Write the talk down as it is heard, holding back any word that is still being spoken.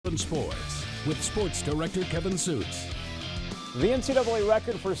7 Sports with Sports Director Kevin Suits. The NCAA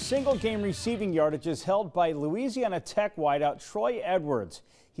record for single-game receiving yardage is held by Louisiana Tech wideout Troy Edwards.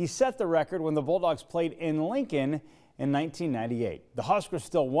 He set the record when the Bulldogs played in Lincoln in 1998. The Huskers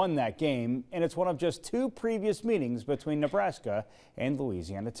still won that game, and it's one of just 2 previous meetings between Nebraska and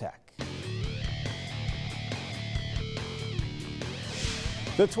Louisiana Tech.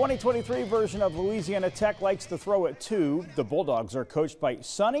 The 2023 version of Louisiana Tech likes to throw it too. The Bulldogs are coached by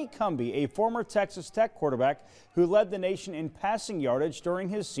Sonny Cumbie, a former Texas Tech quarterback who led the nation in passing yardage during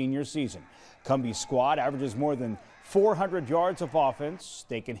his senior season. Cumbie's squad averages more than 400 yards of offense.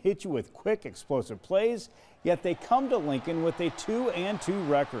 They can hit you with quick, explosive plays, yet they come to Lincoln with a 2-2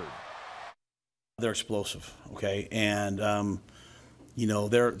 record. They're explosive, okay, and you know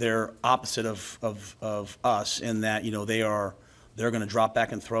they're opposite of us in that they're going to drop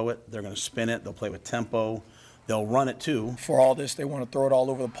back and throw it. They're going to spin it. They'll play with tempo. They'll run it too. For all this, they want to throw it all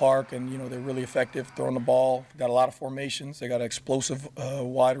over the park, and they're really effective throwing the ball. Got a lot of formations. They got explosive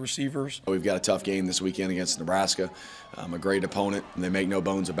wide receivers. We've got a tough game this weekend against Nebraska, a great opponent, and they make no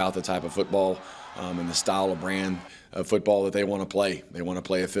bones about the type of football and the style of brand of football that they want to play. They want to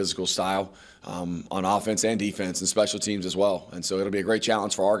play a physical style on offense and defense and special teams as well. And so it'll be a great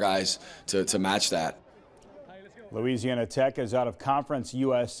challenge for our guys to match that. Louisiana Tech is out of Conference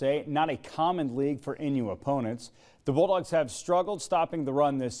USA, not a common league for NU opponents. The Bulldogs have struggled stopping the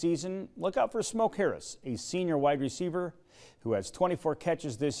run this season. Look out for Smoke Harris, a senior wide receiver who has 24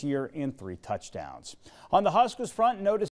 catches this year and 3 touchdowns. On the Huskers front, notice